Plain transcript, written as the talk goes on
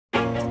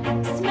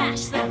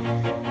Smash them!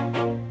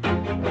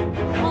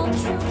 All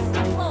troops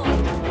deployed!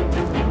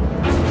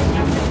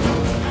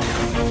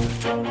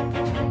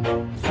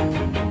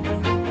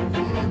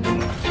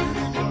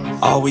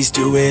 Always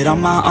do it on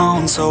my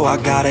own, so I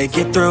gotta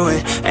get through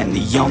it. And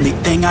the only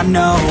thing I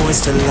know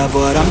is to love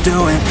what I'm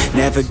doing.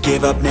 Never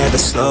give up, never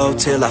slow,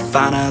 till I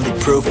finally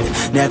prove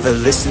it. Never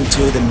listen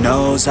to the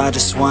no's, I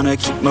just wanna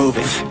keep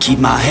moving. Keep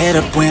my head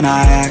up when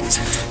I act,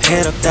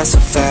 head up, that's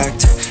a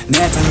fact.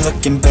 Never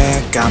looking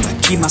back, I'ma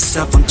keep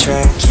myself on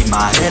track. Keep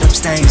my head up,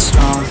 staying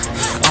strong,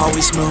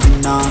 always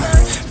moving on.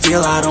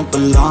 Feel I don't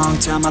belong,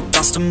 tell my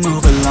thoughts to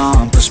move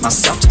along. Push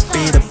myself to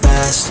be the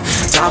best,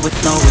 die with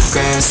no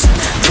regrets.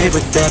 Live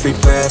with every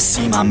breath,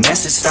 see my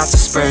message start to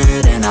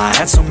spread. And I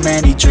had so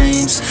many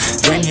dreams,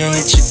 when you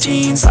hit your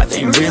teens, life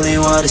ain't really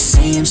what it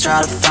seems.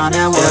 Try to find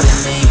out what it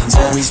means.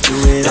 Always do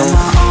it on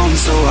my own,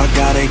 so I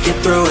gotta get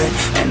through it.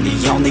 And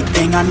the only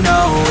thing I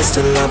know is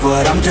to love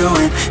what I'm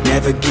doing.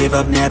 Never give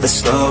up, never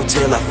slow,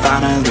 till I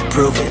finally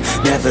prove it.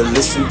 Never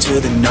listen to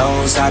the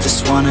no's, I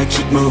just wanna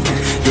keep moving.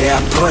 Yeah,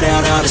 I put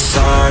out all this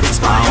art, it's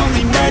my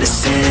only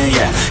medicine.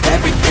 Yeah,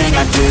 everything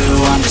I do,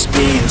 I'm just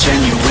being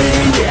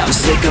genuine. Yeah, I'm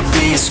sick of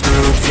being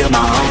screwed, feel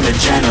my own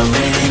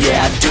adrenaline.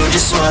 Yeah, I do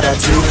just what I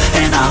do,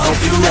 and I hope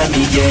you let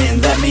me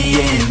in,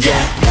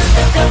 yeah.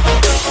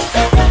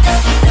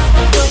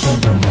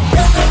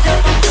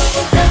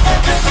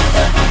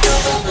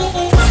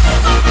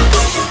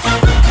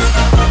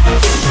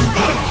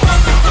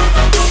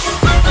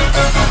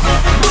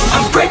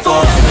 I'm grateful,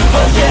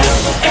 oh yeah,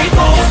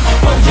 able,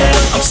 oh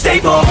yeah, I'm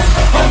stable,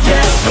 oh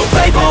yeah, no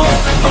label,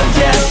 oh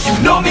yeah, you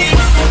know me,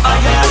 I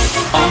have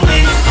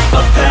only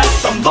a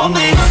path, I'm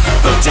lonely,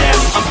 but damn,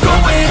 I'm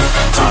going to win.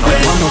 I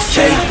don't want no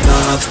fake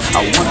love, I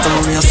want the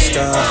real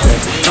stuff.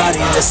 Everybody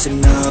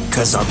listen up,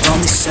 cause I'll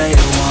only say it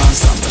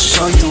once. I'm gonna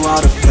show you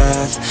all the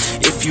path,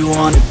 if you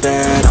want it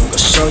bad. I'm gonna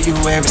show you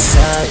where it's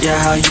at, yeah,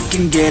 how you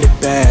can get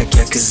it back.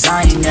 Yeah, cause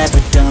I ain't never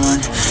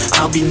done,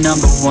 I'll be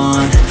number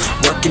one.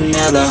 Working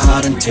hella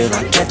hard until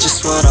I get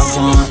just what I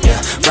want, yeah.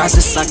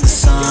 Rises like the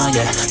sun,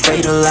 yeah,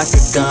 fatal like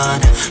a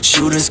gun.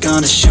 Shooter's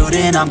gonna shoot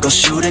and I'm gonna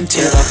shoot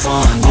until I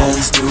won, yeah.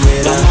 Always do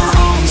it on my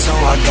own, so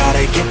I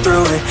gotta get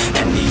through it.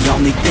 And the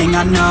only thing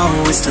I know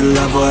is to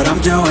love what I'm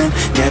doing.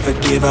 Never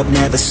give up,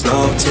 never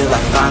slow, till I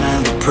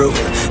finally prove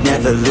it.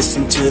 Never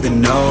listen to the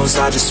no's,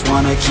 I just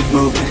wanna keep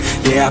moving.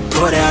 Yeah, I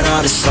put out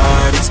all this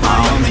art, it's my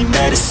only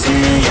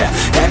medicine. Yeah,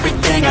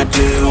 everything I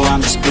do,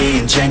 I'm just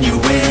being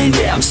genuine.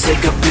 Yeah, I'm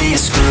sick of being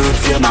screwed,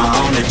 feel my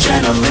own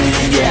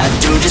adrenaline. Yeah, I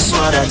do just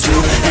what I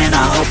do, and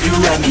I hope you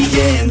let me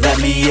in,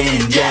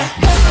 yeah.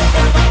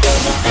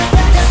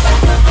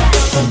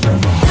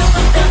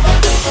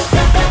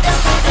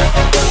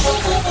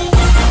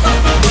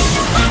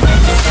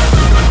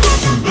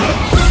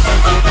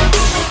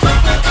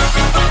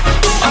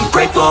 I'm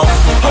grateful,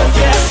 oh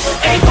yeah,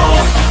 able,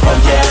 oh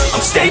yeah,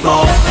 I'm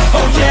stable,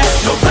 oh yeah,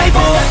 no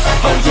label,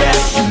 oh yeah,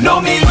 you know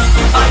me,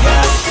 I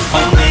have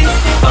only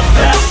a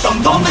path, I'm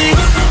lonely,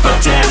 but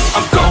damn,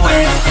 I'm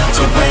going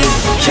to win,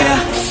 yeah.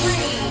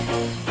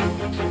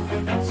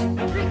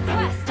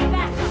 Request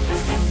backup!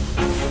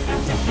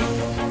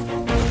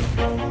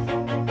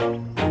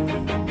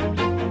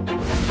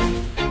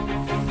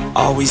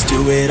 Always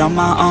do it on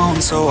my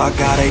own, so I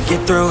gotta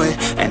get through it.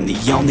 And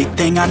the only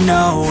thing I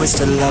know is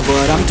to love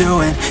what I'm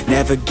doing.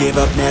 Never give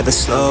up, never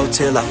slow,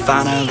 till I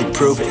finally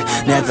prove it.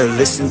 Never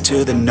listen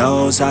to the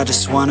no's, I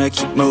just wanna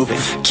keep moving.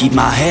 Keep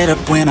my head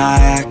up when I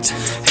act,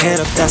 head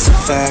up, that's a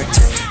fact.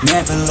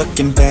 Never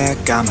looking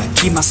back, I'ma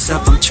keep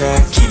myself on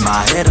track. Keep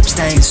my head up,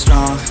 staying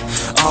strong,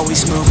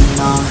 always moving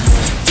on.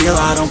 Feel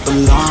I don't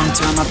belong,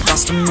 tell my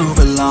thoughts to move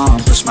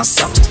along. Push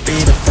myself to be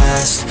the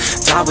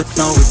best, die with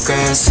no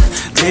regrets.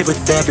 Live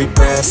with every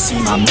breath, see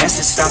my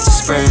message start to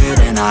spread.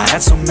 And I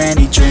had so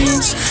many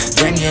dreams,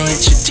 when you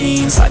hit your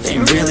teens, life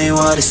ain't really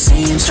what it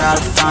seems. Try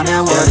to find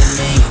out what it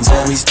means.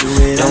 Always do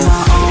it on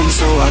my own,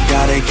 so I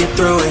gotta get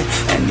through it.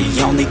 And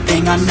the only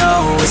thing I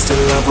know is to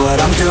love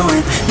what I'm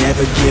doing.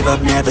 Never give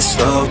up, never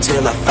slow,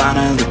 till I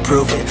finally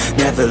prove it.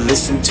 Never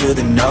listen to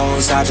the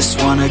no's, I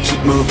just wanna keep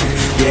moving.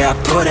 Yeah,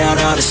 I put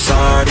out all this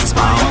art, it's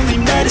my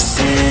only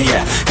medicine.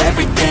 Yeah,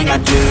 everything I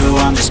do,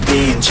 I'm just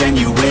being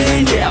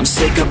genuine. Yeah, I'm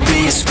sick of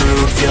being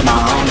screwed, feel my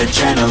own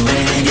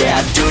adrenaline. Yeah,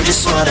 I do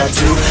just what I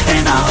do,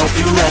 and I hope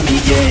you let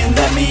me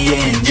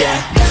in,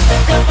 yeah.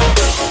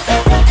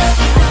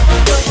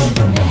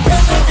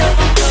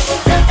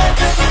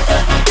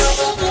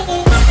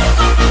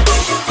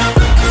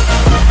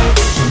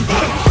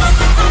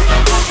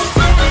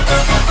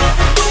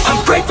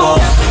 I'm grateful,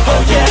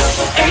 oh yeah,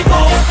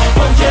 able,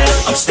 oh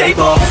yeah, I'm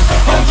stable,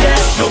 oh yeah,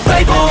 no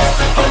label,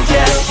 oh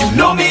yeah, you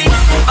know me,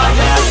 I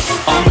have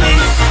only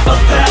a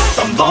path,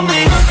 I'm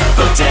lonely,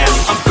 but damn,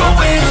 I'm going to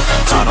win.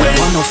 I don't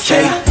want no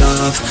fake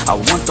love, I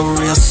want the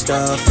real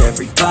stuff.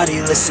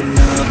 Everybody listen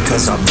up,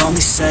 cause I'll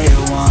only say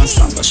it once.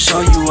 I'm gonna show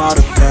you all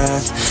the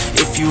path,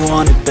 if you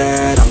want it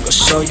bad. I'm gonna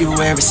show you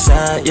where it's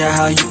at, yeah,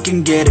 how you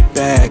can get it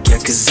back. Yeah,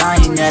 cause I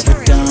ain't never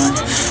done,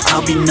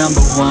 I'll be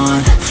number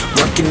one.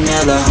 Working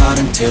hella hard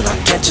until I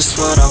get just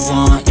what I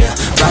want, yeah.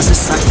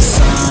 Rises like the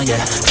sun,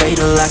 yeah,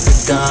 fatal like a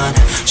gun.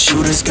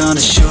 Shooters gonna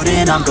shoot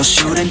and I'm gonna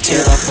shoot until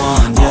I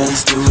won, yeah.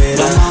 Always do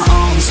it on my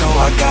own, so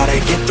I gotta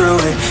get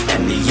through it.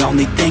 And the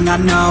only thing I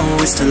know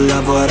is to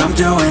love what I'm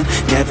doing.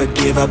 Never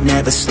give up,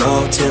 never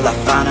slow, till I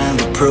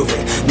finally prove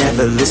it.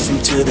 Never listen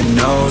to the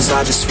no's,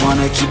 I just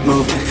wanna keep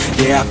moving.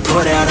 Yeah, I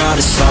put out all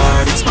this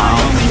art, it's my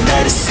only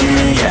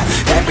medicine,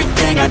 yeah.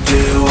 Everything I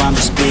do, I'm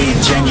just being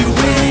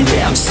genuine,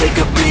 yeah. I'm sick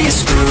of being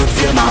screwed,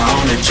 feel my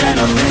own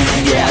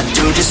adrenaline, yeah. I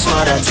do just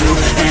what I do,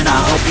 and I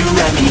hope you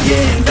let me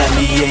in,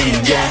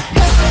 yeah.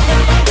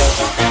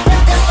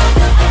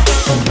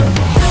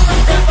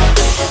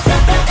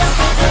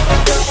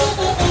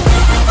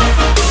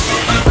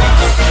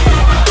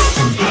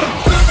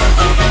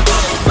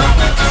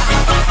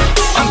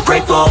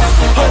 Grateful,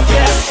 oh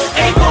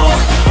yeah, able,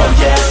 oh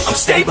yeah, I'm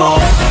stable,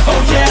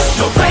 oh yeah,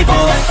 no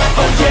label,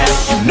 oh yeah,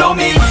 you know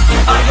me,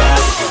 I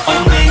have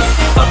only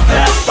a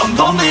path, I'm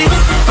lonely,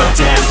 but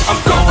damn, I'm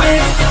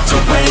going to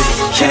win,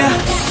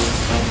 yeah.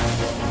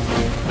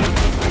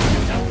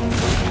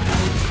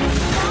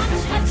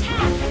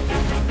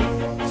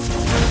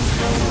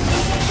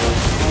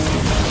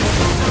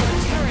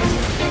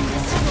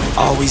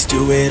 Always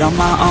do it on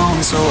my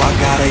own, so I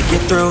gotta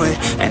get through it.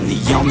 And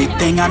the only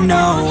thing I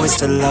know is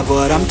to love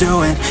what I'm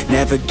doing.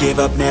 Never give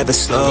up, never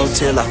slow,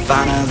 till I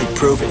finally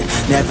prove it.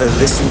 Never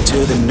listen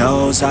to the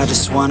no's, I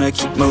just wanna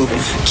keep moving.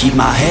 Keep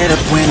my head up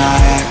when I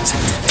act,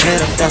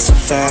 head up, that's a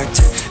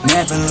fact.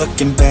 Never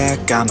looking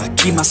back, I'ma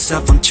keep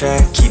myself on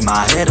track. Keep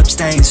my head up,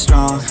 staying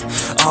strong,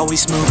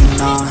 always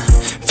moving on.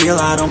 Feel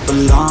I don't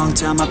belong,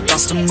 tell my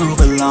thoughts to move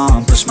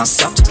along. Push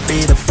myself to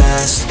be the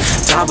best,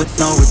 die with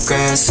no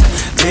regrets.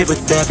 Live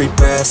with every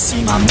breath,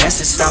 see my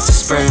message start to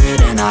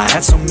spread. And I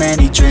had so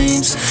many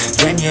dreams,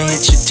 then you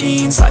hit your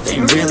teens. Life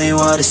ain't really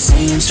what it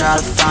seems, try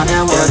to find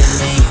out what it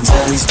means.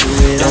 Always do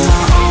it on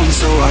my own,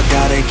 so I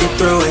gotta get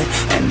through it.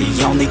 And the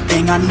only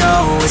thing I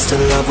know is to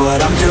love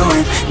what I'm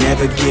doing.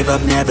 Never give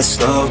up, never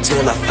slow,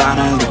 till I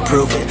finally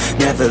prove it.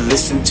 Never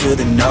listen to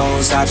the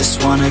no's, I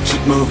just wanna keep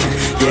moving.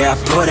 Yeah, I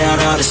put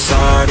out all this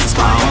art, it's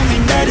my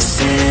only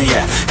medicine,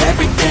 yeah.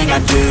 Everything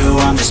I do,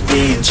 I'm just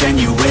being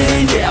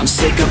genuine, yeah. I'm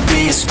sick of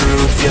being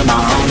screwed, feel my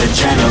own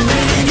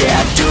adrenaline, yeah.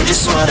 I do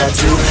just what I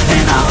do,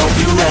 and I hope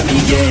you let me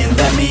in,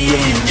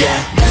 yeah.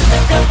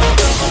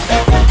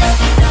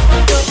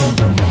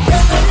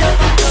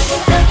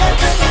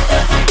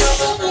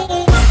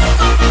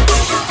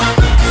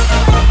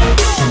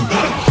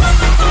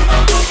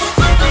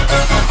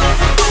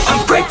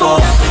 I'm grateful,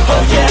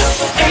 oh yeah,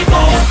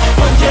 able,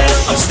 oh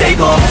yeah, I'm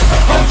stable,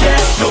 oh yeah,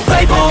 no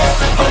label,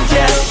 oh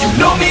yeah, you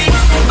know me,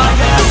 I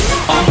have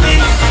only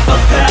a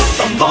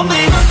path, I'm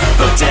lonely,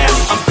 but damn,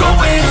 I'm going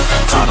to win.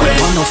 I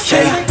don't want no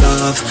fake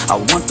love, I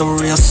want the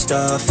real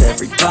stuff.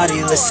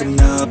 Everybody listen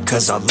up,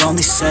 cause I'll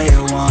only say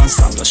it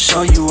once. I'm gonna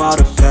show you all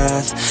the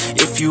path,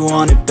 if you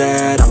want it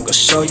bad. I'm gonna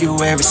show you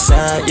where it's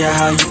at, yeah,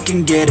 how you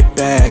can get it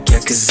back. Yeah,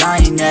 cause I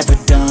ain't never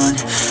done,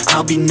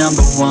 I'll be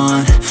number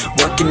one.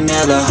 Working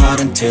hella hard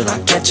until I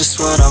get just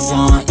what I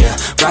want, yeah.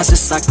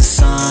 Rises like the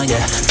sun, yeah,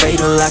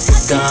 fatal like a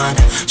gun.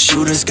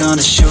 Shooters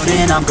gonna shoot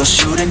and I'm gonna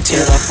shoot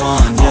until I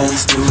won, yeah.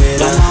 Always do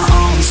it on my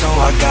own, so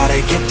I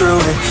gotta get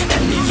through it.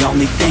 And the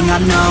only thing I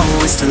know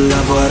is to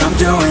love what I'm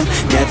doing.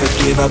 Never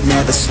give up,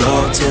 never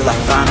slow, till I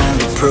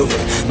finally prove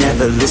it.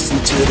 Never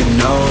listen to the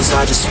no's,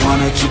 I just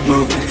wanna keep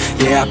moving.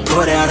 Yeah, I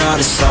put out all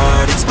this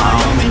art, it's my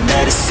only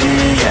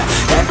medicine,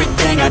 yeah.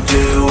 Everything I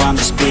do, I'm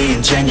just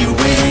being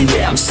genuine,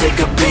 yeah. I'm sick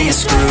of being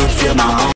screwed, feel my own